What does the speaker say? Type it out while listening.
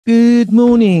Good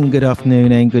morning, good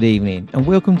afternoon, and good evening, and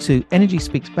welcome to Energy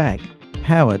Speaks Back,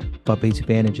 powered by B2B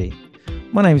Energy.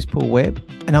 My name is Paul Webb,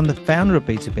 and I'm the founder of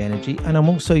B2B Energy, and I'm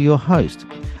also your host.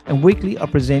 And weekly, I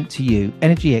present to you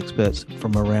energy experts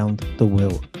from around the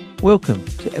world. Welcome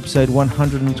to episode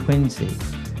 120.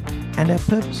 And our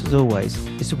purpose, as always,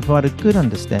 is to provide a good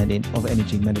understanding of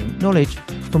energy management knowledge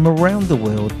from around the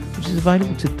world, which is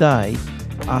available today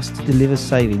for us to deliver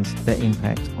savings that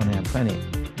impact on our planet.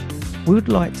 We would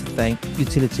like to thank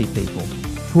utility people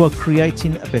who are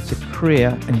creating a better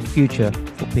career and future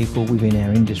for people within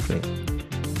our industry.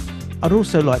 I'd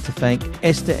also like to thank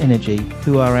Esther Energy,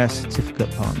 who are our certificate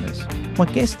partners. My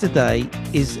guest today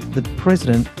is the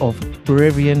president of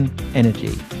Brevian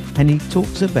Energy, and he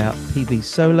talks about PV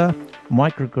solar,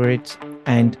 microgrids,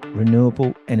 and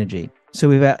renewable energy. So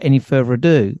without any further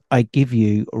ado, I give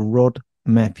you Rod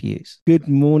Matthews. Good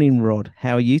morning, Rod.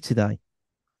 How are you today?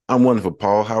 I'm wonderful,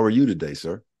 Paul. How are you today,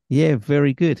 sir? Yeah,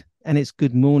 very good. And it's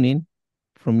good morning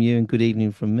from you and good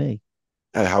evening from me.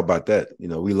 Hey, how about that?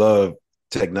 We love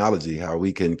technology, how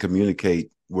we can communicate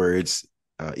where it's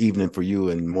evening for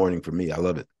you and morning for me. I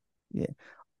love it. Yeah.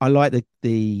 I like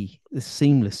the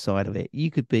seamless side of it. We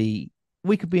could be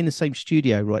in the same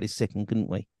studio right this second, couldn't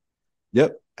we?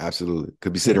 Yep, absolutely.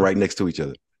 Could be sitting right next to each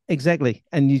other. Exactly.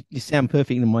 And you sound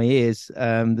perfect in my ears.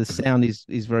 The sound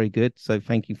is very good. So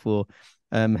thank you for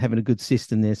having a good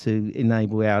system there to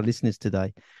enable our listeners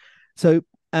today. So,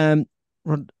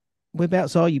 Rod,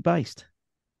 whereabouts are you based?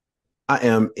 I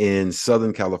am in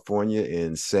Southern California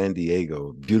in San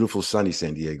Diego, beautiful sunny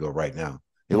San Diego right now.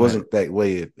 It wasn't that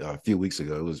way a few weeks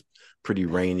ago. It was pretty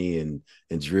rainy and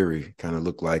dreary, kind of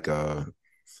looked like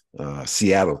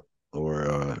Seattle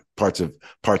or parts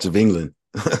of England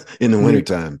in the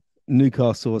wintertime.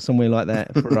 Newcastle or somewhere like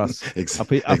that for us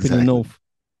up in the north.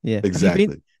 Yeah.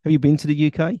 Exactly. Have you been to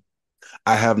the UK?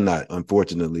 I have not,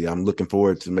 unfortunately. I'm looking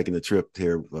forward to making a trip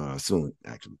here soon,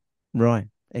 actually. Right.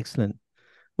 Excellent.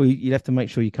 Well, you'd have to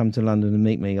make sure you come to London and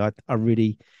meet me. I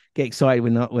really get excited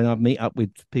when I meet up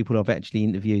with people I've actually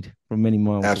interviewed from many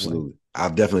miles Absolutely. away. I'll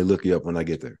definitely look you up when I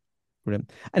get there.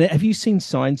 Brilliant. And have you seen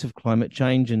signs of climate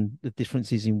change and the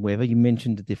differences in weather? You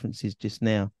mentioned the differences just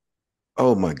now.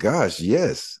 Oh my gosh,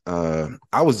 yes.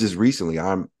 I was just recently,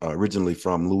 I'm originally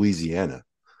from Louisiana.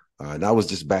 And I was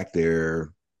just back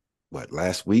there,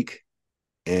 last week?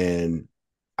 And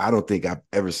I don't think I've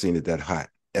ever seen it that hot,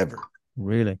 ever.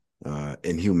 Really?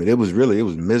 And humid. It was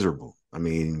miserable. I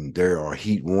mean, there are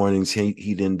heat warnings,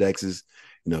 heat indexes,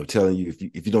 telling you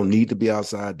if you don't need to be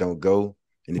outside, don't go.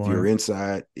 And if you're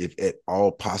inside, if at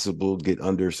all possible, get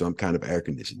under some kind of air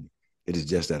conditioning. It is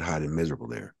just that hot and miserable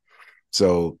there.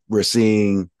 So we're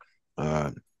seeing,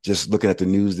 just looking at the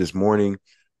news this morning,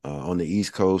 on the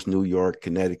East Coast, New York,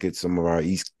 Connecticut, some of our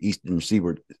eastern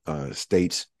seaboard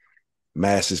states,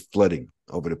 massive flooding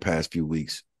over the past few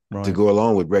weeks to go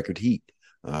along with record heat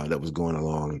that was going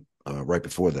along right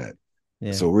before that.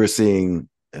 Yeah. So we're seeing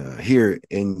here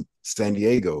in San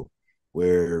Diego,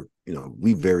 where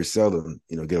we very seldom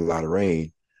get a lot of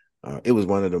rain. It was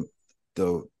one of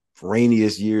the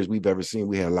rainiest years we've ever seen.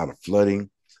 We had a lot of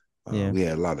flooding. We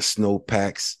had a lot of snow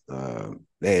packs.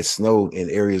 They had snow in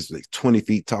areas like 20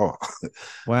 feet tall.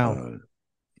 Wow.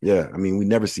 Yeah, I mean, we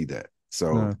never see that.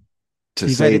 So to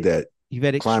say that you've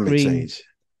had climate change,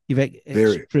 you've had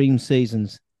extreme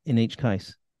seasons in each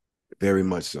case. Very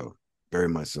much so. Very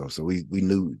much so. So we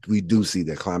do see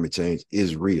that climate change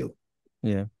is real.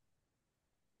 Yeah.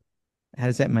 How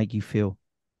does that make you feel?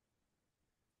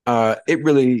 It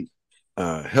really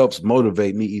helps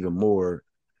motivate me even more,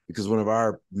 because one of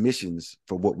our missions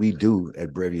for what we do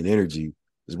at Brevian Energy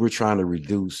is we're trying to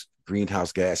reduce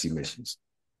greenhouse gas emissions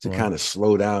to kind of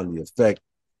slow down the effect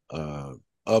of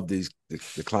the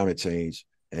climate change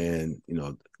and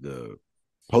the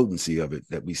potency of it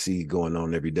that we see going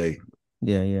on every day.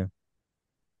 Yeah.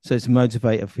 So it's a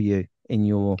motivator for you in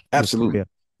your absolutely career.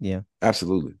 Yeah,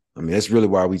 absolutely. I mean, that's really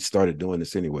why we started doing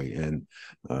this anyway. And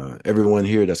everyone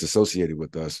here that's associated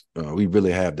with us, we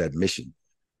really have that mission.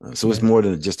 So it's more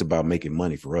than just about making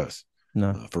money for us.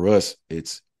 No, for us,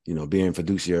 it's being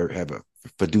fiduciary, have a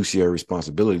fiduciary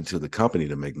responsibility to the company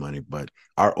to make money. But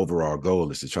our overall goal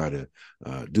is to try to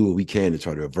do what we can to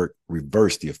try to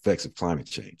reverse the effects of climate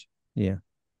change. Yeah,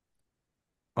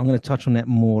 I'm going to touch on that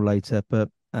more later. But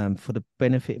for the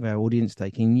benefit of our audience today,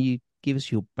 can you give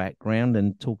us your background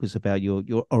and talk us about your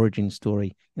origin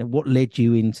story? What led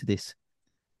you into this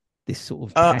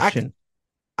sort of passion?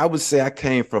 I would say I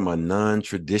came from a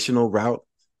non-traditional route.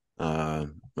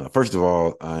 First of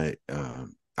all, I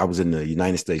was in the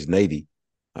United States Navy.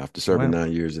 After serving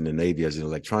 9 years in the Navy as an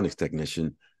electronics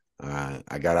technician,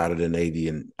 I got out of the Navy,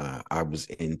 and I was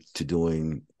into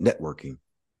doing networking.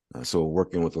 So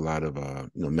working with a lot of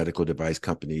medical device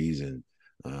companies and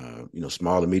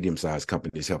small and medium sized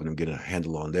companies, helping them get a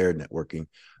handle on their networking,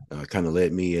 kind of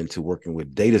led me into working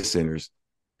with data centers,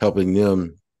 helping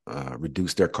them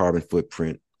reduce their carbon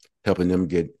footprint, helping them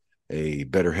get a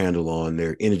better handle on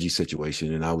their energy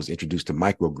situation. And I was introduced to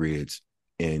microgrids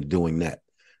and doing that.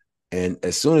 And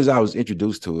as soon as I was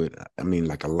introduced to it, I mean,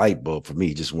 like a light bulb for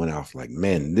me just went off like,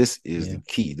 man, this is the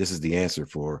key. This is the answer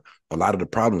for a lot of the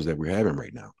problems that we're having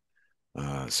right now.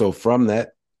 So from that,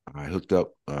 I hooked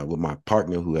up with my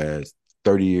partner who has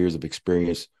 30 years of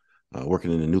experience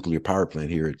working in a nuclear power plant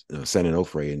here at San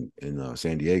Onofre in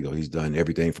San Diego. He's done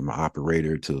everything from an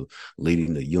operator to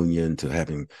leading the union to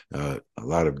having a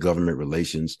lot of government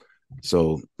relations.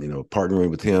 So, partnering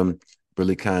with him,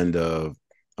 really kind of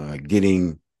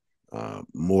getting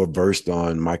more versed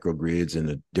on microgrids and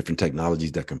the different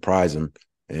technologies that comprise them.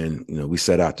 And, we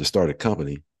set out to start a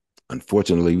company.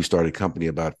 Unfortunately, we started a company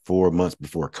about 4 months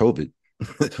before COVID,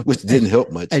 which didn't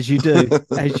help much. As you do.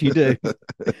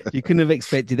 You couldn't have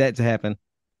expected that to happen.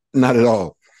 Not at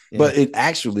all. Yeah. But it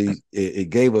actually, it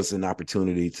gave us an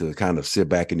opportunity to kind of sit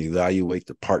back and evaluate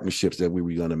the partnerships that we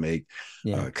were going to make,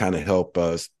 kind of help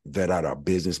us vet out our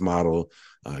business model,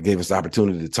 gave us the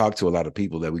opportunity to talk to a lot of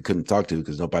people that we couldn't talk to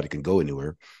because nobody can go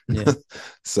anywhere. Yeah.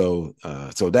 So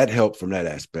that helped from that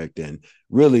aspect. And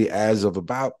really, as of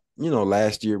about,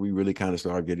 last year, we really kind of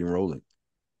started getting rolling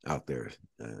out there.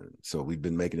 So we've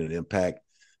been making an impact.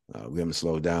 We haven't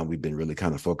slowed down. We've been really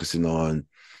kind of focusing on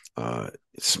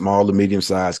small to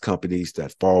medium-sized companies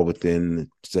that fall within,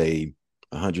 say,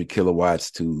 100 kilowatts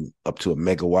to up to a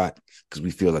megawatt, because we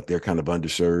feel like they're kind of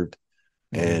underserved.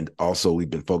 Mm-hmm. And also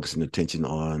we've been focusing attention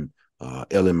on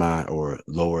LMI, or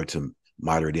lower to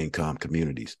moderate income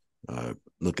communities,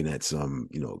 looking at some,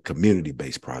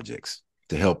 community-based projects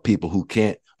to help people who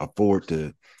can't afford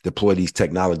to deploy these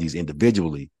technologies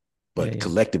individually, but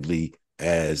collectively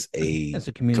as a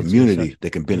community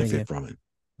that can benefit from it.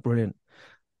 Brilliant.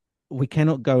 We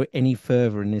cannot go any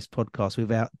further in this podcast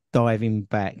without diving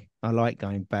back. I like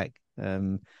going back.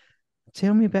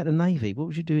 Tell me about the Navy. What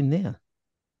was you doing there?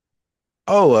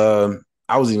 I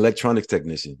was an electronics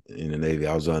technician in the Navy.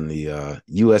 I was on the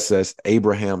USS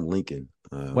Abraham Lincoln.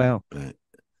 Wow.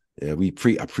 Yeah,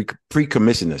 I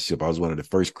pre-commissioned that ship. I was one of the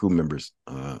first crew members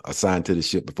assigned to the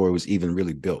ship before it was even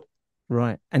really built.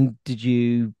 Right. And did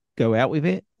you go out with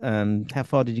it? How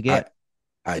far did you get?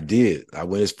 I did. I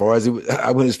went as far as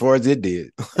it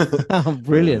did. Oh,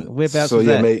 brilliant. Whereabouts was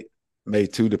that?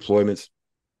 made 2 deployments.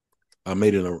 I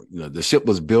made it. The ship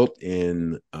was built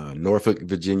in Norfolk,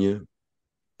 Virginia,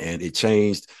 and it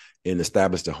changed and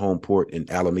established a home port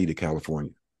in Alameda,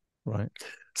 California. Right.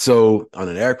 So on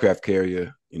an aircraft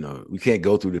carrier, we can't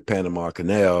go through the Panama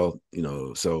Canal,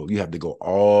 so you have to go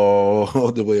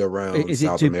all the way around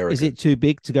South America. Is it too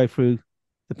big to go through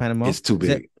the Panama? It's too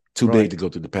big. Too big to go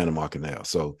through the Panama Canal.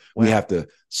 So we have to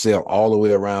sail all the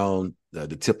way around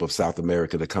the tip of South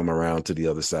America to come around to the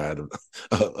other side of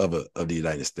the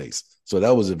United States. So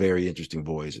that was a very interesting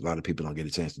voyage. A lot of people don't get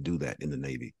a chance to do that in the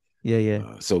Navy.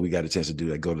 Yeah. So we got a chance to do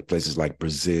that, go to places like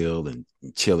Brazil and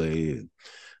Chile.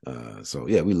 And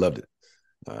we loved it.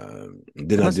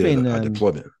 Then I did a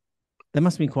deployment. That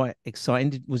must have been quite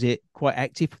exciting. Was it quite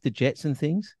active with the jets and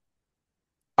things?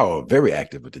 Oh, very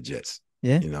active with the jets.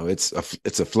 Yeah. It's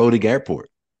a floating airport.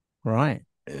 Right.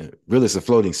 Really, it's a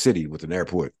floating city with an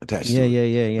airport attached to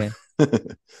it. Yeah.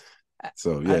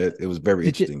 So, it was very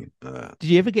interesting. Did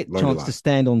you ever get a chance to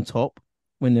stand on top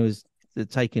when there was the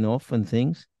taking off and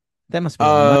things? That must be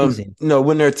amazing. No,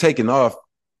 when they're taking off,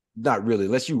 not really,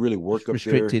 unless you really work up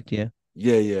restricted, there.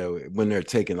 Yeah. When they're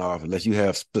taking off, unless you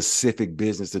have specific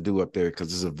business to do up there,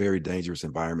 because it's a very dangerous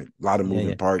environment, a lot of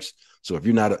moving parts. So if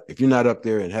you're not up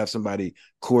there and have somebody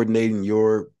coordinating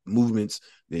your movements,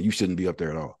 then you shouldn't be up there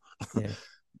at all. Yeah.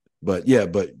 But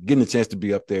getting a chance to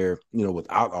be up there,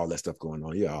 without all that stuff going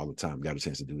on, all the time, got a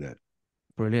chance to do that.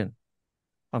 Brilliant.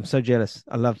 I'm so jealous.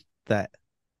 I love that.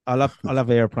 I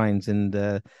love airplanes and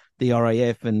the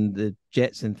RAF and the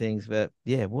jets and things. But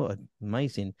what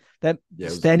amazing that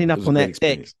standing up on that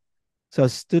deck. So I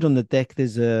stood on the deck.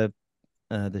 There's the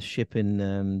ship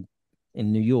in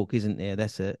New York, isn't there?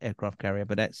 That's an aircraft carrier,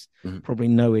 but that's probably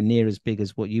nowhere near as big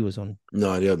as what you was on.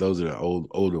 No, those are the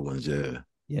older ones.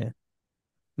 Yeah,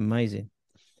 amazing.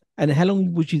 And how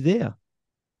long was you there?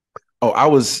 Oh, I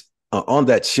was on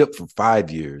that ship for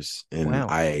 5 years, and wow.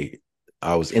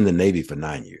 I was in the Navy for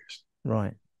 9 years.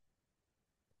 Right.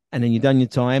 And then you done your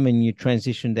time and you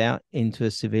transitioned out into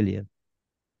a civilian.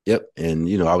 Yep.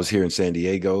 And I was here in San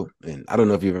Diego, and I don't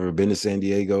know if you've ever been to San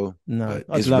Diego, No, but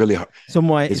I'd love. it's It's on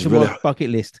my really bucket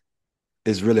list.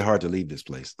 it's really hard to leave this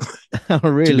place. Oh, To be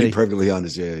really? perfectly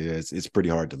honest, yeah, it's pretty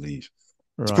hard to leave.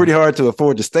 It's Right. pretty hard to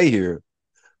afford to stay here,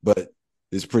 but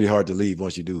it's pretty hard to leave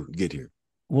once you do get here.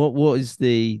 What is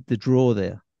the draw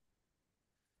there?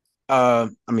 I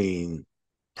mean,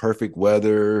 perfect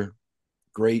weather,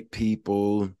 great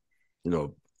people,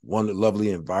 one lovely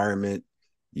environment.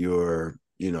 You're,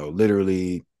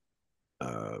 literally,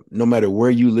 no matter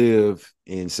where you live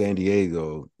in San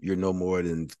Diego, you're no more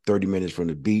than 30 minutes from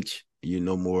the beach. You're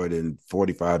no more than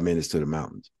 45 minutes to the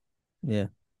mountains. Yeah,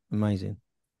 amazing.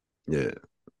 Yeah.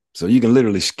 So you can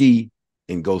literally ski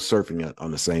and go surfing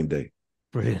on the same day.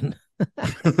 Brilliant.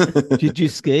 Did you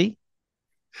ski?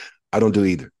 I don't do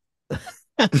either.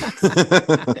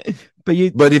 But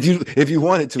you, But if you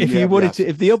wanted to, if you you have the wanted to, option.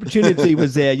 if the opportunity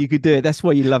was there, you could do it. That's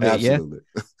why you love it. Yeah. Absolutely.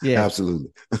 Yeah. Absolutely.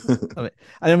 Love it.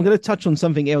 And I'm going to touch on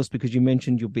something else because you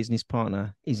mentioned your business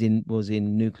partner was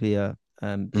in nuclear,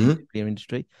 the Hmm. nuclear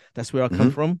industry. That's where I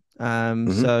come Hmm. from.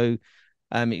 Hmm. So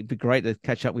it'd be great to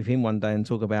catch up with him one day and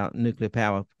talk about nuclear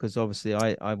power because obviously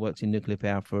I worked in nuclear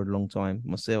power for a long time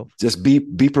myself. Just be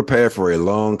prepared for a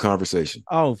long conversation.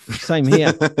 Oh, same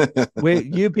here. Where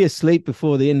you'd be asleep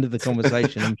before the end of the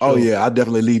conversation, I'm Oh sure. yeah, I'd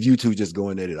definitely leave you two just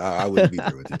going at it. I wouldn't be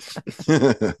there with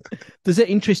it. Does it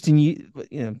interest in you?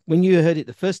 You know, when you heard it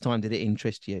the first time, did it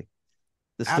interest you?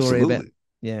 The story about, Absolutely.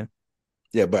 yeah.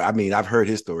 Yeah, but I mean, I've heard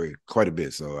his story quite a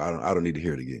bit, so I don't need to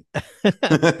hear it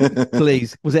again.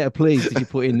 Please, was that a please? Did you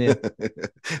put in there?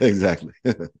 Exactly.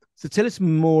 So tell us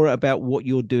more about what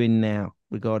you're doing now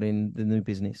regarding the new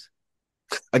business.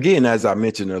 Again, as I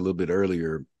mentioned a little bit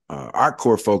earlier, our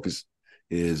core focus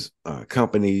is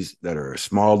companies that are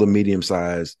small to medium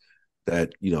size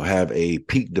that have a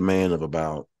peak demand of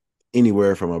about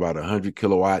anywhere from about 100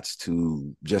 kilowatts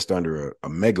to just under a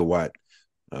megawatt,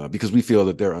 because we feel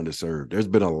that they're underserved. There's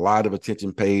been a lot of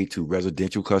attention paid to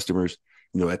residential customers,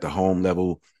 at the home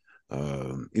level.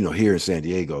 Here in San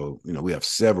Diego, we have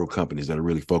several companies that are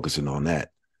really focusing on that.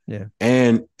 Yeah.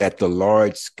 And at the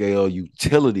large scale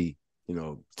utility,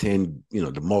 10,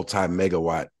 the multi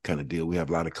megawatt kind of deal, we have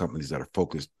a lot of companies that are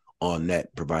focused on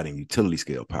that, providing utility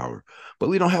scale power. But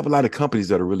we don't have a lot of companies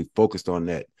that are really focused on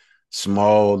that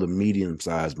small to medium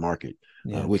sized market,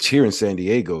 Yeah. which here in San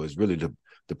Diego is really the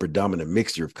predominant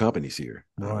mixture of companies here.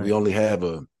 We Right. only have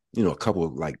a couple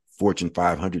of like Fortune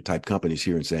 500 type companies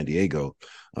here in San Diego,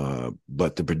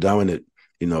 but the predominant,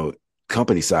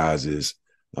 company size is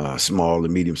small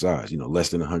and medium size, less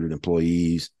than 100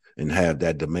 employees, and have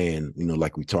that demand,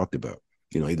 like we talked about,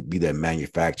 either be that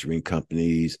manufacturing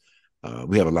companies.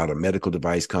 We have a lot of medical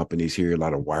device companies here, a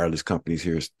lot of wireless companies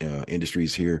here,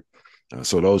 industries here.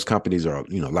 So those companies are,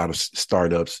 a lot of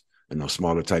startups and those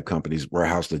smaller type companies,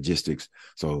 warehouse logistics.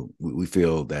 So we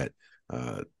feel that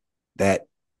that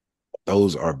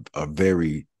those are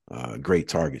very great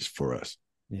targets for us.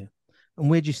 Yeah. And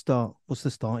where'd you start? What's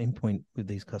the starting point with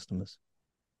these customers?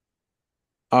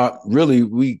 Really,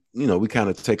 we kind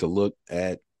of take a look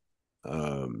at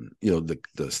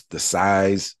the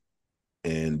size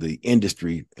and the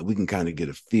industry, and we can kind of get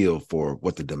a feel for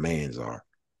what the demands are.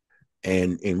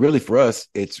 And really for us,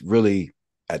 it's really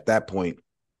at that point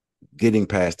getting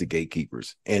past the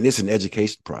gatekeepers. And it's an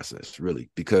education process, really,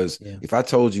 because Yeah. if I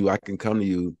told you I can come to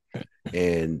you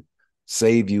and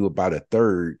save you about a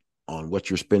third on what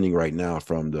you're spending right now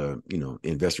from the,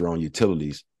 investor owned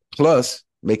utilities, plus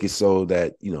make it so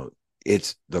that,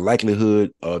 it's the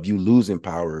likelihood of you losing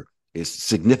power is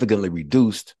significantly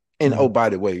reduced. And oh, Mm. by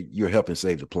the way, you're helping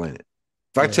save the planet.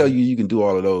 If I Yeah. tell Yeah. you can do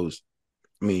all of those,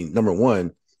 I mean, number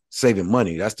one, saving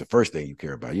money, that's the first thing you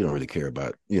care about. You don't really care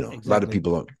about, a lot of Exactly.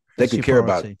 people, they That's could your care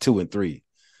about priority. two and three,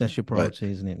 That's your but priority,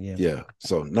 isn't it? Yeah. yeah.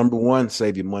 So number one,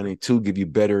 save your money. Two, give you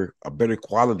a better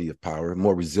quality of power,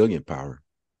 more resilient power,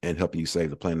 and helping you save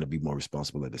the planet to be more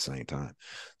responsible at the same time.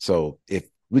 So if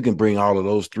we can bring all of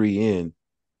those three in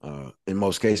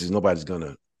most cases, nobody's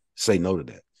gonna say no to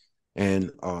that.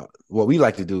 And what we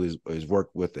like to do is work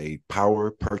with a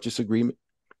power purchase agreement.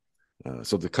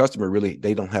 So the customer really,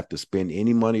 they don't have to spend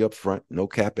any money up front, no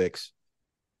capex,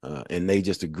 and they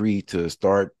just agree to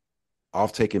start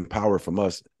off taking power from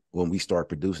us when we start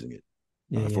producing it,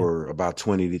 Yeah. Yeah. for about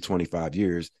 20 to 25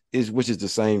 years, which is the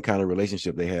same kind of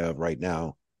relationship they have right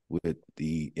now with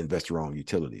the investor owned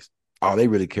utilities. All they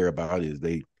really care about is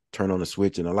they turn on the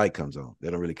switch and the light comes on. They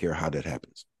don't really care how that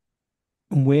happens.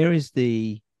 And where is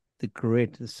the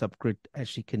grid, the subgrid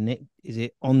actually connect? Is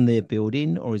it on their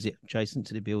building or is it adjacent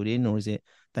to the building or is it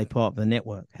they part of the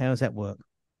network? How does that work?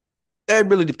 It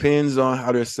really depends on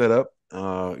how they're set up.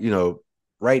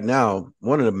 right now,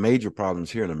 one of the major problems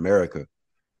here in America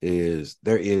is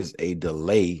there is a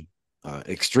delay,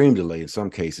 extreme delay in some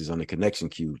cases on the connection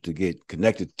queue to get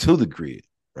connected to the grid,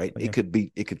 right? Yeah.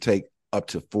 It could take up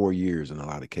to 4 years in a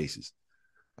lot of cases.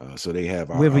 So they have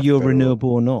Whether our you're federal.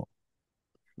 renewable or not.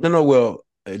 No, well,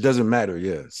 it doesn't matter.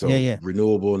 Yeah. Yeah, So yeah.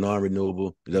 renewable,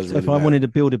 non-renewable, it doesn't So if really I wanted matter.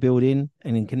 to build a building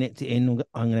and then connect it in,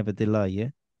 I'm gonna have a delay. Yeah.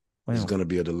 There's Wow. going to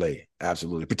be a delay,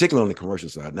 absolutely, particularly on the commercial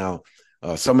side. Now,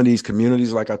 some of these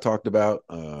communities, like I talked about,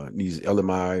 these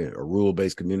LMI or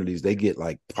rural-based communities, they get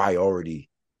like priority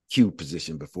queue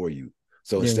position before you.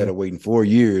 So Yeah, instead yeah. of waiting 4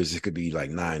 years, it could be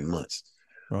like 9 months.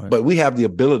 Right. But we have the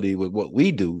ability with what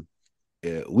we do,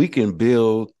 we can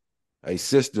build a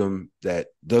system that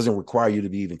doesn't require you to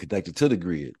be even connected to the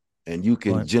grid, and you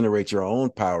can Right. generate your own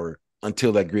power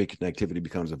until that grid connectivity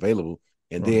becomes available.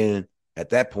 And Right. then at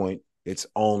that point, it's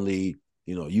only,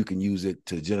 you can use it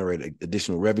to generate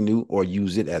additional revenue or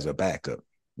use it as a backup.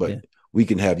 But Yeah. we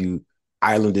can have you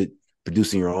islanded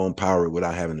producing your own power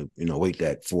without having to, wait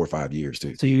that 4 or 5 years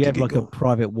to So you to have get like a going.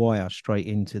 private wire straight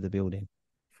into the building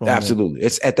from the. Absolutely.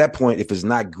 It's at that point, if it's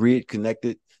not grid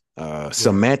connected, Yeah.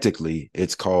 semantically,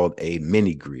 it's called a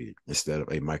mini grid instead of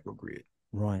a microgrid.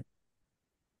 Right.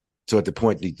 So at the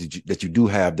point that you do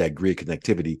have that grid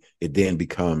connectivity, it then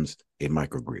becomes a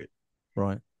microgrid.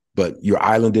 Right. But you're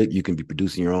islanded. You can be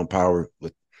producing your own power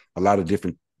with a lot of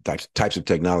different types of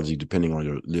technology, depending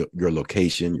on your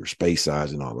location, your space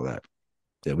size, and all of that.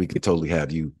 That we can totally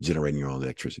have you generating your own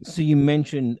electricity. So you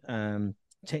mentioned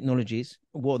technologies.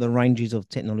 What are the ranges of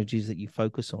technologies that you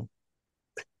focus on?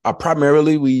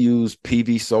 Primarily, we use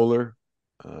PV solar,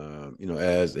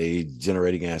 as a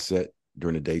generating asset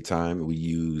during the daytime. We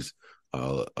use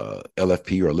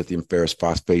LFP or lithium ferrous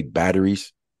phosphate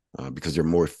batteries because they're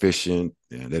more efficient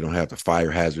and they don't have the fire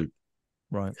hazard.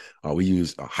 Right. We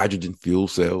use hydrogen fuel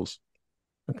cells,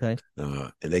 Okay.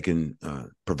 and they can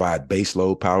provide base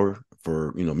load power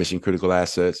for mission critical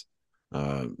assets.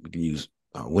 We can use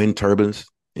wind turbines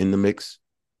in the mix.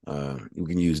 We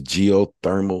can use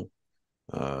geothermal.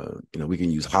 We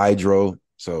can use hydro.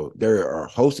 So there are a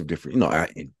host of different,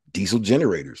 diesel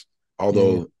generators. Yeah. Yeah.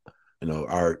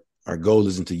 Although, our goal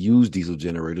isn't to use diesel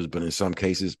generators, but in some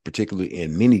cases, particularly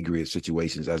in mini grid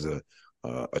situations, as a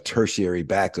tertiary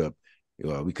backup,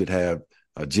 we could have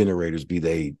generators, be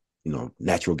they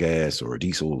natural gas or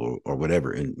diesel or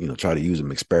whatever, and try to use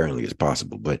them as sparingly as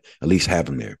possible, but at least have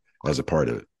them there as a part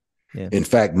of it. Yeah. In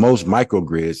fact, most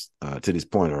microgrids to this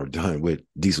point are done with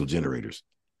diesel generators.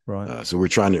 Right. So we're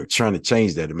trying to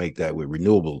change that to make that with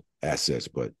renewable assets,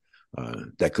 but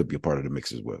that could be a part of the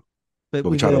mix as well. But But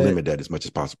we try to limit that as much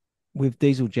as possible. with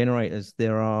diesel generators,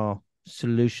 there are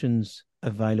solutions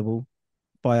available.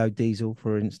 Biodiesel,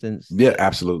 for instance, Yeah, that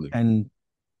absolutely. can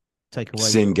take away.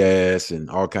 Syngas and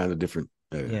all kinds of different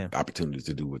Yeah. opportunities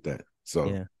to do with that. So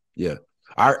Yeah. yeah,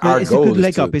 our So our it's a good goal is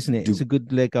leg up, to isn't it? do. It's a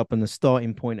good leg up and the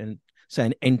starting point, and say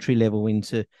an entry level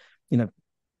into, you know,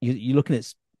 you're looking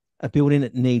at a building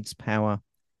that needs power.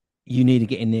 You need to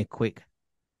get in there quick.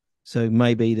 So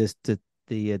maybe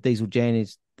the diesel gen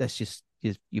is that's just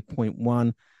your point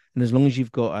one, and as long as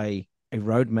you've got a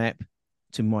roadmap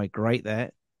to migrate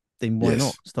that, then why not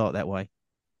Yes, start that way?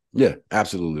 yeah,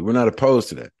 absolutely. We're not opposed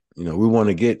to that. We want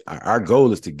to get our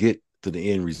goal is to get to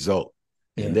the end result,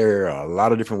 and Yeah, there are a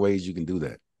lot of different ways you can do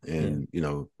that, yeah, and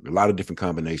a lot of different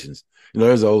combinations.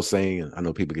 There's an old saying, and I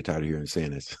know people get tired of hearing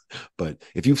saying this, but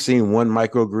if you've seen one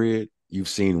microgrid, you've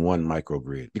seen one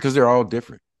microgrid because they're all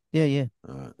different, yeah, yeah.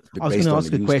 I was going based to on the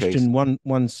ask a use case. question.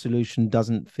 One solution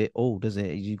doesn't fit all, does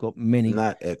it? You've got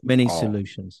Not at many all.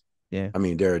 solutions. Yeah, I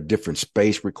mean, there are different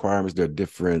space requirements. There are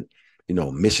different,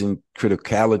 mission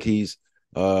criticalities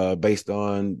based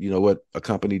on, what a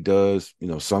company does.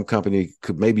 Some company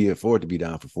could maybe afford to be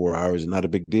down for 4 hours and not a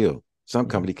big deal. Some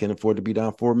yeah, company can afford to be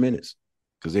down 4 minutes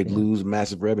because they'd yeah. lose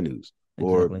massive revenues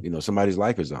or, Exactly. somebody's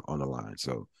life is on the line.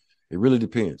 So it really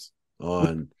depends What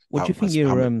on what do you think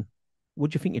how your much.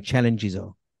 what do you think your challenges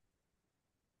are?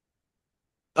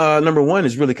 Number one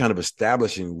is really kind of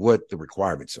establishing what the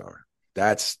requirements are.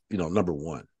 That's number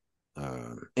one.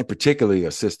 And particularly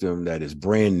a system that is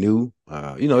brand new.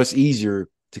 It's easier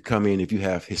to come in if you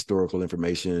have historical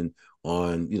information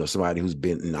on somebody who's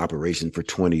been in operation for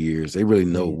 20 years. They really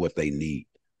Yeah, know yeah, what they need.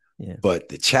 yeah, But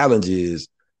the challenge is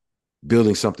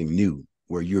building something new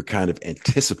where you're kind of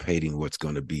anticipating what's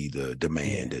going to be the yeah,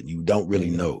 demand and you don't yeah, really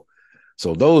yeah. know.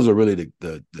 So those are really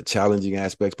the challenging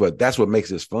aspects, but that's what makes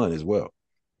this fun as well.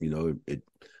 It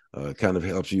kind of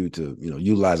helps you to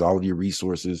utilize all of your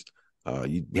resources.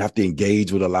 You have to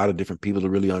engage with a lot of different people to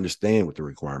really understand what the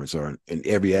requirements are in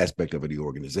every aspect of the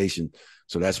organization.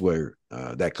 So that's where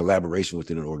that collaboration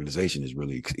within an organization is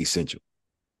really essential.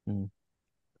 Mm.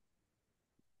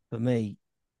 For me,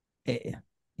 it,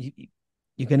 you,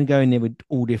 you're going to go in there with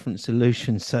all different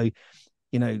solutions. So,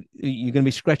 you're going to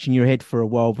be scratching your head for a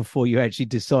while before you actually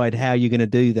decide how you're going to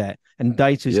do that. And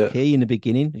data is Yeah. key in the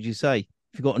beginning, as you say.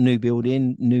 If you've got a new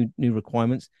building, new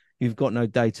requirements, you've got no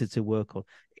data to work on.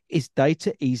 Is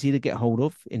data easy to get hold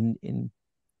of in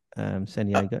San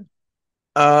Diego?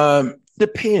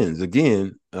 Depends.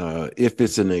 Again, if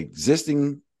it's an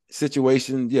existing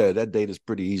situation, yeah, that data is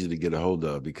pretty easy to get a hold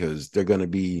of because they're going to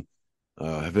be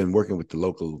have been working with the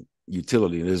local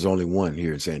utility, and there's only one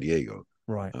here in San Diego.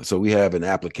 Right. So we have an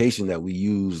application that we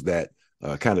use that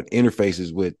kind of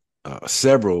interfaces with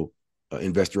several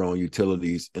investor-owned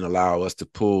utilities and allow us to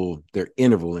pull their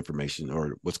interval information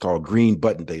or what's called green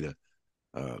button data.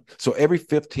 So every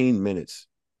 15 minutes,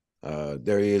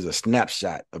 there is a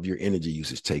snapshot of your energy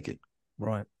usage taken.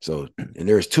 Right. So, and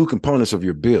there's two components of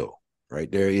your bill, right?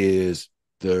 There is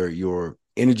your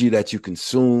energy that you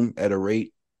consume at a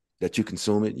rate that you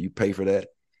consume it, you pay for that.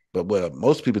 But what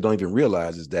most people don't even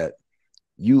realize is that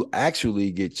you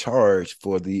actually get charged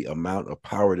for the amount of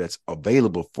power that's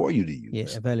available for you to use. Yeah,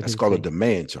 availability. That's called a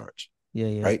demand charge.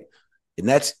 Yeah. Right. And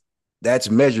that's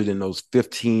measured in those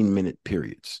 15-minute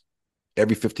periods.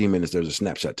 Every 15 minutes, there's a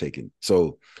snapshot taken.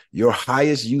 So your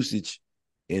highest usage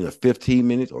in a 15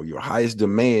 minutes or your highest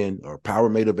demand or power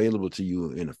made available to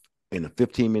you in a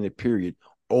 15-minute period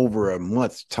over a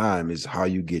month's time is how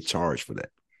you get charged for that.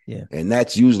 Yeah. And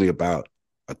that's usually about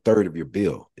a third of your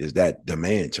bill is that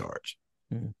demand charge,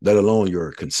 let alone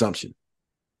your consumption.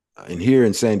 And here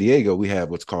in San Diego, we have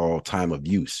what's called time of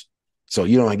use. So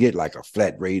you don't get like a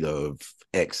flat rate of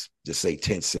X, just say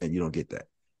 10 cents. You don't get that.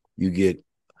 You get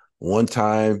one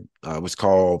time what's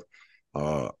called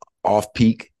off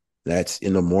peak. That's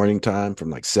in the morning time from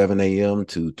like 7 a.m.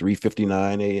 to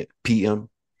 3:59 p.m.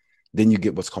 Then you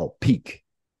get what's called peak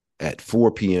at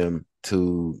 4 p.m.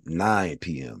 to 9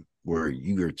 p.m. where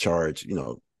you are charged,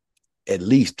 at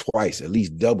least twice, at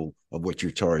least double of what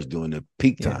you're charged during the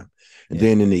peak time. And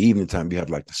then in the evening time, you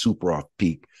have like the super off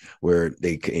peak where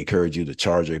they encourage you to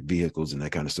charge your vehicles and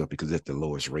that kind of stuff because it's the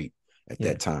lowest rate at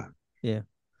that time. Yeah.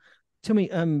 Tell me,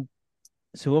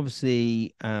 so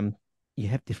obviously, you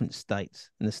have different states,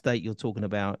 and the state you're talking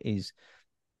about is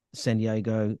San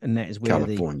Diego, and that is where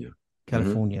California. the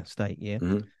California state. Yeah.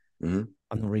 Mm-hmm. Mm-hmm.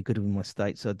 I'm not very good with my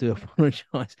state, so I do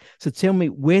apologize. So tell me,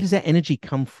 where does that energy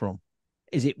come from?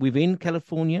 Is it within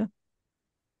California?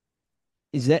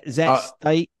 Is that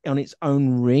state on its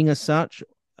own ring as such?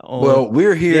 Or well,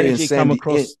 we're here in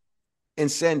in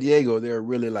San Diego. There are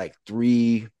really like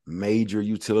three major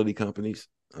utility companies.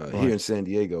 Here in San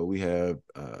Diego, we have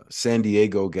San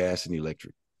Diego Gas and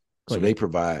Electric. So they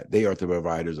are the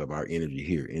providers of our energy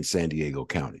here in San Diego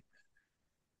County.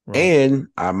 Right. And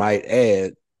I might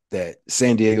add that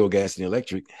San Diego Gas and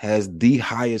Electric has the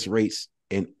highest rates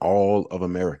in all of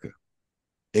America,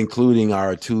 including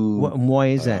our two. Why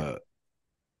is that?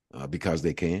 Because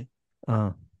they can.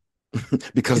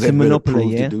 it's because they've been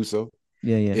approved to do so.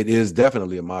 Yeah. It is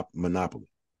definitely a monopoly.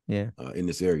 Yeah. In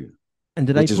this area. And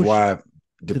do they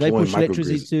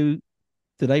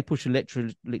push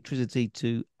electricity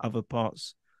to other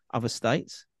parts, other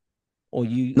states? Or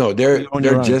you? No, they're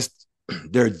just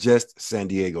San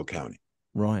Diego County.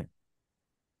 Right.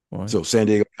 So San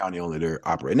Diego County only they're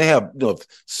operating. They have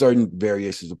certain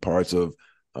variations of parts of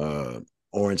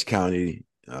Orange County,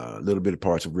 a little bit of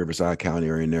parts of Riverside County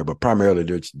are in there, but primarily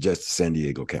they're just San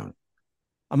Diego County.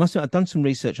 I've done some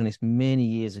research on this many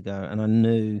years ago, and I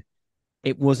knew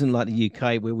it wasn't like the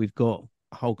UK where we've got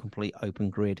a whole complete open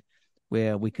grid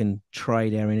where we can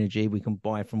trade our energy, we can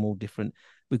buy from all different.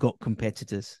 We've got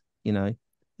competitors, I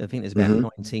think there's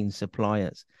about 19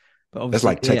 suppliers. But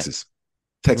obviously, that's like Texas.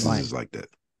 Texas is like that.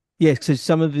 Yeah, so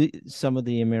some of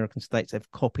the American states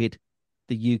have copied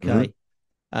the UK,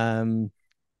 and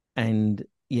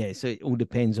so it all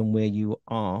depends on where you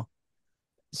are.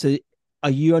 So,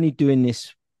 are you only doing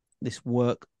this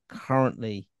work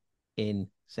currently in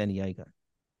San Diego?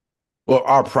 Well,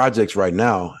 our projects right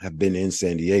now have been in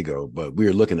San Diego, but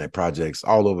we're looking at projects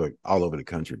all over the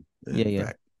country. In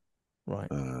fact. Right.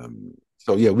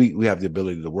 So we have the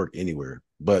ability to work anywhere,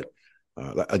 but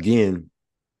again,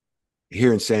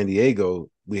 here in San Diego,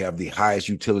 we have the highest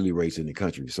utility rates in the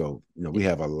country. So we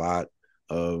have a lot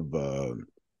of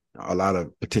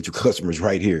potential customers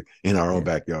right here in our own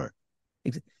backyard.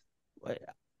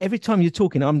 Every time you're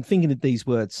talking, I'm thinking of these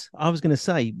words. I was going to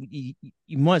say,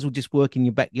 you might as well just work in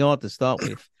your backyard to start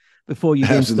with before you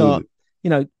then start,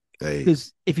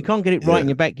 because if you can't get it right in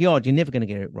your backyard, you're never going to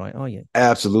get it right, are you?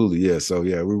 Absolutely. Yeah. So,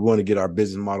 we want to get our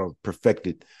business model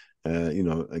perfected,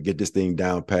 get this thing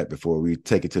down pat before we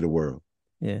take it to the world.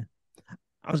 Yeah.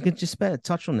 I was going to just about to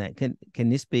touch on that. Can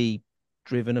this be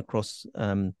driven across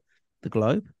the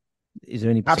globe? Is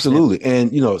there any particular? Absolutely.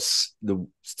 And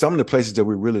some of the places that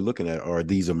we're really looking at are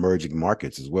these emerging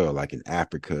markets as well, like in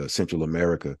Africa, Central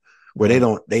America, where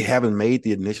Right. they haven't made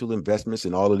the initial investments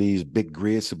in all of these big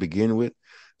grids to begin with.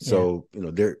 Yeah. So,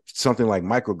 there something like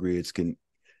microgrids can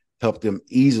help them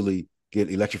easily get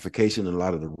electrification in a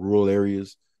lot of the rural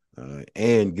areas,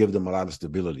 and give them a lot of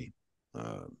stability.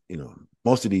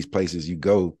 Most of these places you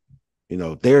go,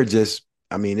 they're just,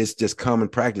 I mean, it's just common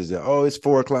practice that, oh, it's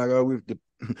 4 o'clock. Oh,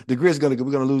 the grid's we're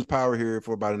going to lose power here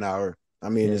for about an hour. I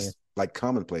mean, Yeah. Yeah. it's like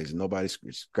commonplace. Nobody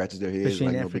scratches their heads, Especially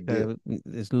in like no big deal. Africa,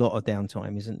 there's a lot of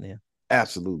downtime, isn't there?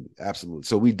 Absolutely, absolutely.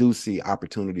 So we do see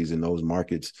opportunities in those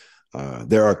markets.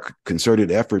 There are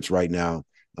concerted efforts right now,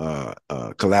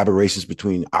 collaborations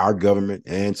between our government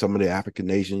and some of the African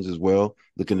nations as well,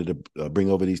 looking to bring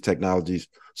over these technologies.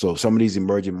 So some of these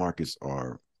emerging markets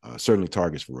are certainly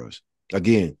targets for us.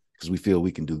 Again, because we feel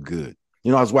we can do good. I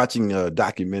was watching a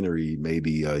documentary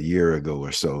maybe a year ago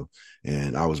or so,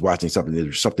 and I was watching something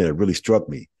that really struck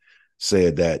me.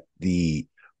 Said that the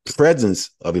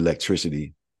presence of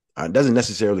electricity doesn't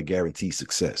necessarily guarantee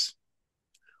success,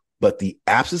 but the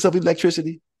absence of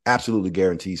electricity absolutely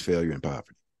guarantees failure and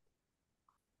poverty.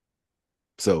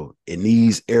 So in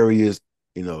these areas,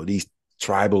 these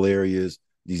tribal areas,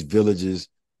 these villages,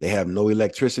 they have no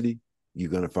electricity, you're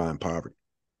going to find poverty.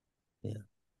 Yeah,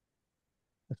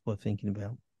 that's what I'm thinking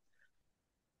about.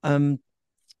 Um,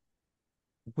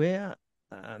 where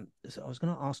so I was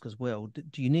going to ask as well,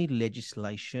 do you need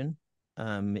legislation?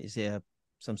 Is there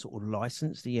some sort of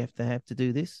license that you have to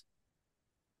do this?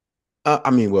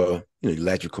 I mean, well,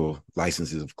 electrical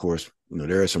licenses, of course,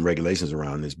 there are some regulations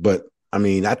around this, but I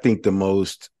mean, I think the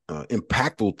most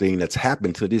impactful thing that's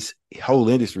happened to this whole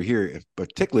industry here,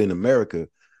 particularly in America,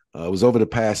 was over the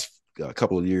past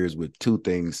couple of years with two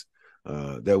things.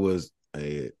 There was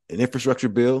an infrastructure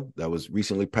bill that was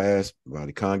recently passed by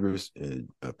the Congress and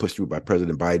pushed through by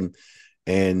President Biden,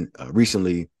 and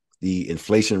recently the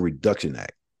Inflation Reduction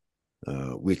Act,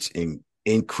 which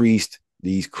increased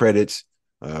these credits,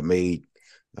 made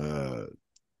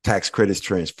tax credits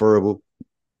transferable.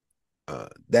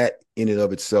 That in and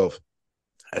of itself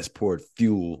has poured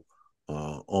fuel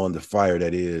on the fire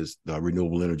that is the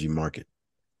renewable energy market.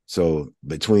 So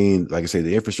between, like I say,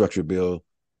 the infrastructure bill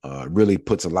really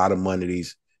puts a lot of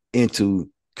monies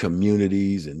into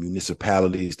communities and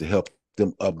municipalities to help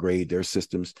them upgrade their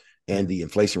systems, and the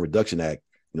Inflation Reduction Act,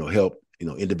 help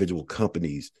individual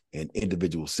companies and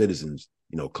individual citizens,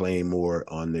 claim more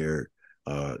on their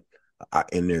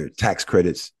in their tax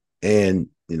credits, and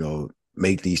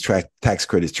make these tax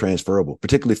credits transferable,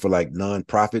 particularly for like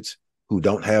nonprofits who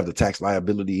don't have the tax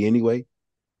liability anyway.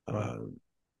 Right.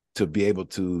 To be able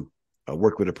to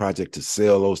work with a project to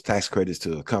sell those tax credits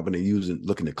to a company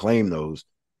looking to claim those,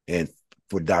 and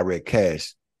for direct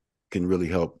cash, can really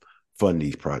help fund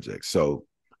these projects. So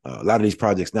a lot of these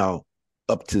projects now,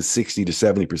 up to 60 to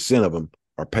 70% of them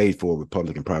are paid for with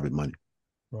public and private money.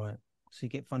 Right. So you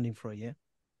get funding for it, yeah?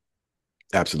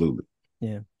 Absolutely.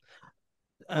 Yeah.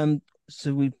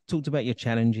 So we've talked about your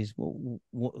challenges.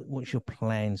 What's your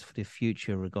plans for the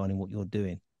future regarding what you're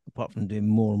doing, apart from doing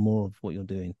more and more of what you're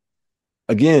doing?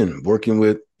 Again, working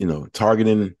with,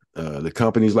 targeting the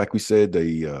companies, like we said,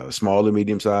 the small and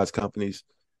medium-sized companies,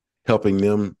 helping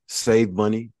them save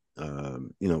money,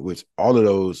 which all of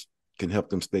those can help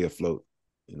them stay afloat.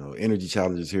 Energy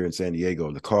challenges here in San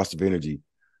Diego, the cost of energy,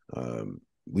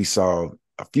 we saw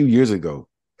a few years ago,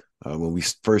 when we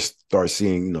first started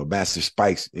seeing, massive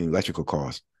spikes in electrical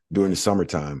costs during the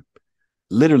summertime,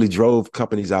 literally drove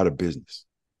companies out of business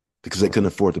because they couldn't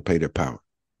afford to pay their power.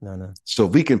 No. So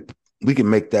if we can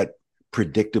make that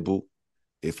predictable,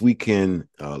 if we can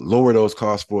lower those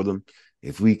costs for them,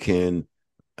 if we can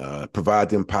provide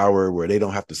them power where they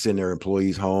don't have to send their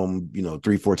employees home,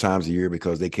 3-4 times a year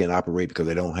because they can't operate because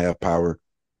they don't have power.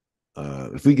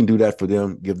 If we can do that for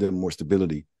them, give them more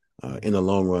stability, in the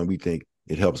long run, we think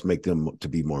it helps make them to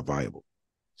be more viable.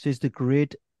 So is the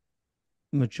grid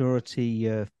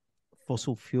majority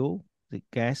fossil fuel, the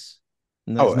gas?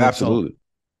 No, it's Oh, not coal. absolutely.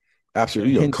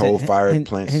 Absolutely. Hence, Coal-fired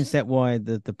plants. hence that why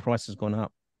the price has gone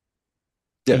up.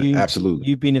 Yeah, absolutely.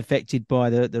 You've been affected by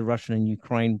the Russian and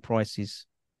Ukraine prices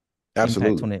impact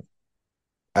Absolutely. on it.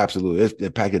 Absolutely. It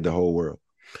impacted the whole world.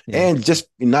 Yeah. And just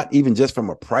not even just from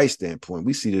a price standpoint,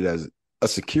 we see it as a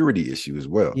security issue as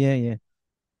well. Yeah, yeah.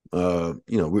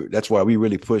 That's why we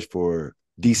really push for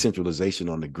decentralization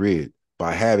on the grid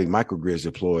by having microgrids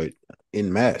deployed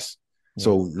in mass. Yeah.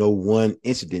 So no one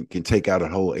incident can take out a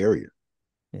whole area.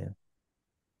 Yeah.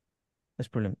 That's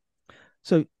brilliant.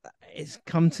 So it's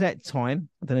come to that time.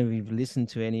 I don't know if you've listened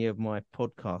to any of my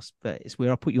podcasts, but it's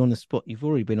where I put you on the spot. You've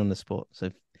already been on the spot. So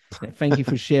thank you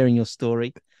for sharing your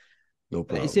story. No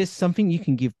But is problem. there something you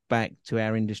can give back to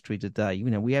our industry today?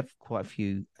 We have quite a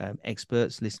few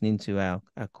experts listening to our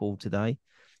call today.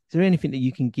 Is there anything that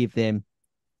you can give them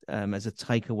as a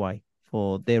takeaway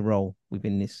for their role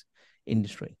within this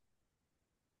industry?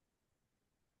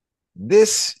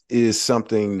 This is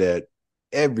something that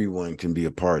everyone can be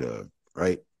a part of,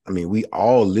 right? I mean, we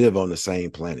all live on the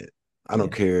same planet. I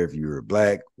don't care if you're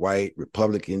black, white,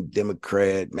 Republican,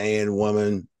 Democrat, man,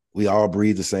 woman. We all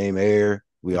breathe the same air.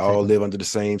 We all live under the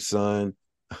same sun,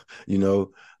 you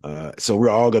know. So we're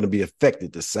all going to be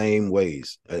affected the same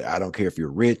ways. I don't care if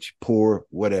you're rich, poor,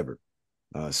 whatever.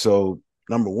 So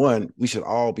number one, we should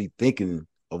all be thinking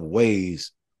of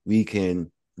ways we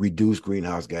can reduce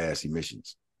greenhouse gas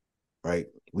emissions, right?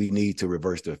 We need to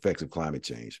reverse the effects of climate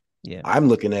change. Yeah. I'm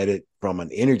looking at it from an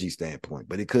energy standpoint,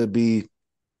 but it could be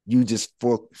you just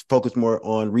focus more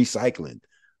on recycling,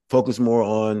 focus more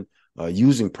on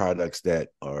using products that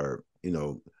are,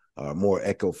 more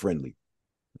eco-friendly.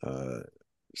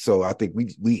 So I think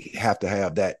we have to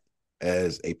have that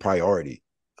as a priority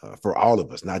for all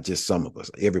of us, not just some of us.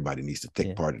 Everybody needs to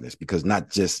take part in this, because not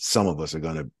just some of us are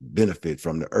going to benefit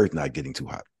from the earth not getting too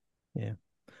hot. Yeah.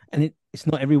 And it's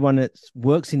not everyone that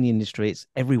works in the industry. It's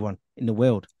everyone in the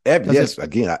world.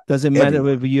 Doesn't matter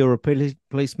whether you're a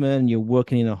policeman, you're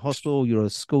working in a hospital, you're a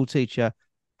school teacher.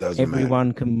 Doesn't everyone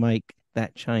matter. Can make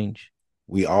that change.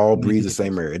 We all breathe the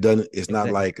same air. It's not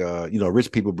like,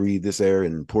 rich people breathe this air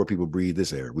and poor people breathe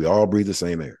this air. We all breathe the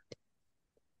same air.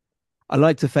 I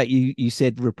like the fact you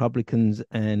said Republicans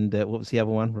and what was the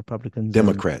other one? Republicans,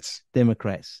 Democrats.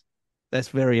 Democrats. That's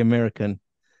very American.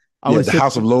 The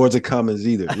House of Lords of Commons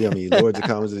either. Lords of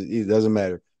Commons, it doesn't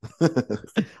matter.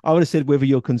 I would have said whether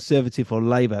you're conservative or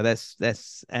Labour.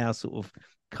 That's our sort of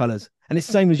colours. And it's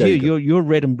the same as you. You're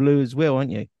red and blue as well,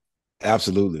 aren't you?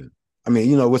 Absolutely. I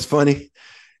mean, what's funny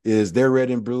is they're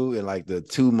red and blue, and like the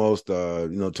two most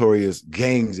notorious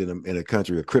gangs in the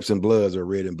country, are Crips and Bloods, are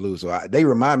red and blue. So they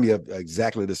remind me of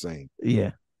exactly the same.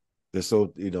 Yeah. They're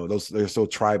so, they're so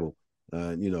tribal.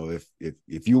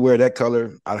 If you wear that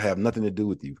color, I have nothing to do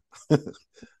with you.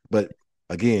 But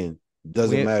again,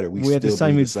 doesn't matter. We still the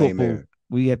same breathe with the same football. air.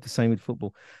 We have the same with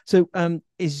football. So,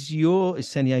 is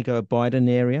San Diego a Biden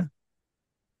area?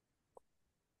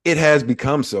 It has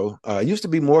become so. It used to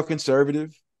be more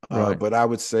conservative, right. But I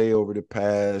would say over the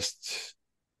past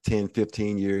 10,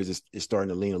 15 years, it's starting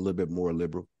to lean a little bit more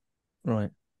liberal. Right.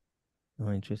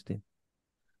 Oh, interesting.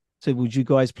 So, would you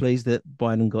guys pleased that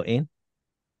Biden got in?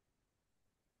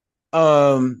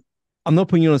 I'm not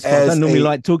putting you on the spot. I don't normally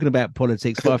like talking about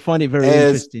politics, but I find it very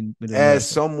interesting. As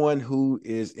someone who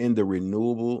is in the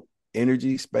renewable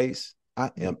energy space, I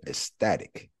am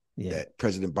ecstatic that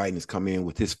President Biden has come in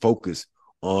with his focus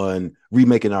on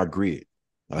remaking our grid.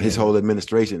 His whole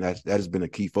administration, that has been a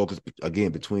key focus,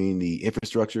 again, between the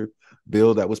infrastructure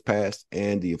bill that was passed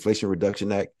and the Inflation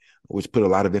Reduction Act, which put a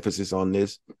lot of emphasis on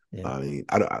this. I mean,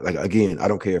 I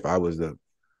don't care if I was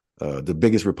the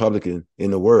biggest Republican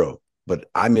in the world, but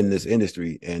I'm in this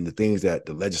industry, and the things that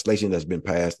the legislation that's been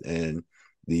passed and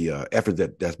the effort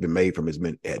that's been made from his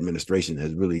administration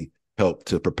has really helped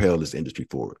to propel this industry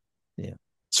forward. Yeah.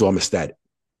 So I'm ecstatic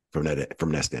from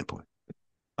that standpoint.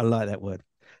 I like that word.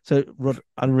 So, Rod,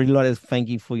 I'd really like to thank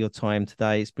you for your time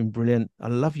today. It's been brilliant. I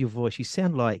love your voice. You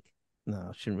sound like, no,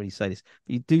 I shouldn't really say this,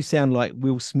 but you do sound like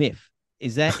Will Smith.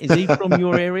 Is he from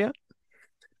your area?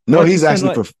 No, he's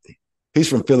actually he's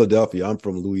from Philadelphia. I'm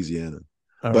from Louisiana.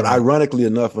 But ironically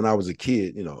enough, when I was a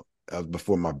kid,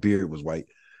 before my beard was white,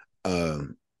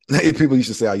 people used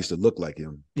to say I used to look like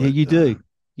him. But, you do.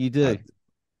 You do.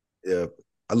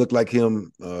 I look like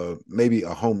him, maybe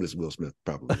a homeless Will Smith,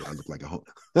 probably. I look like a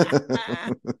homeless.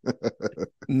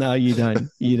 No, you don't.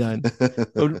 You don't.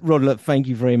 Well, Rod, look, thank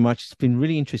you very much. It's been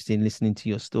really interesting listening to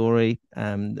your story.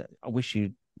 I wish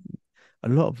you a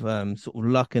lot of sort of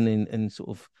luck and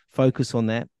sort of focus on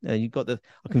that. I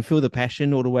can feel the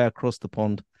passion all the way across the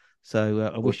pond.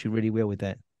 So I wish you really well with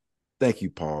that. Thank you,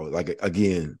 Paul. Like,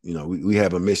 again, we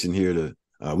have a mission here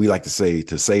to, we like to say,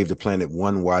 to save the planet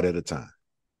one watt at a time.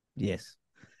 Yes.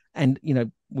 And,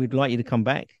 we'd like you to come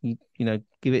back, give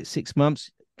it 6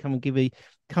 months, come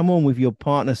on with your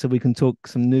partner so we can talk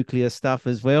some nuclear stuff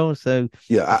as well. So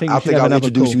yeah, I think I'll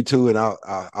introduce you to, and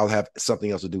I'll have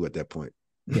something else to do at that point.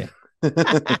 Yeah.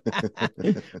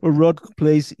 Well, Rod,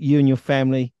 please, you and your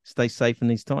family stay safe in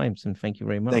these times. And thank you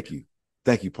very much. Thank you.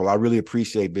 Thank you, Paul. I really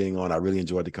appreciate being on. I really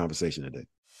enjoyed the conversation today.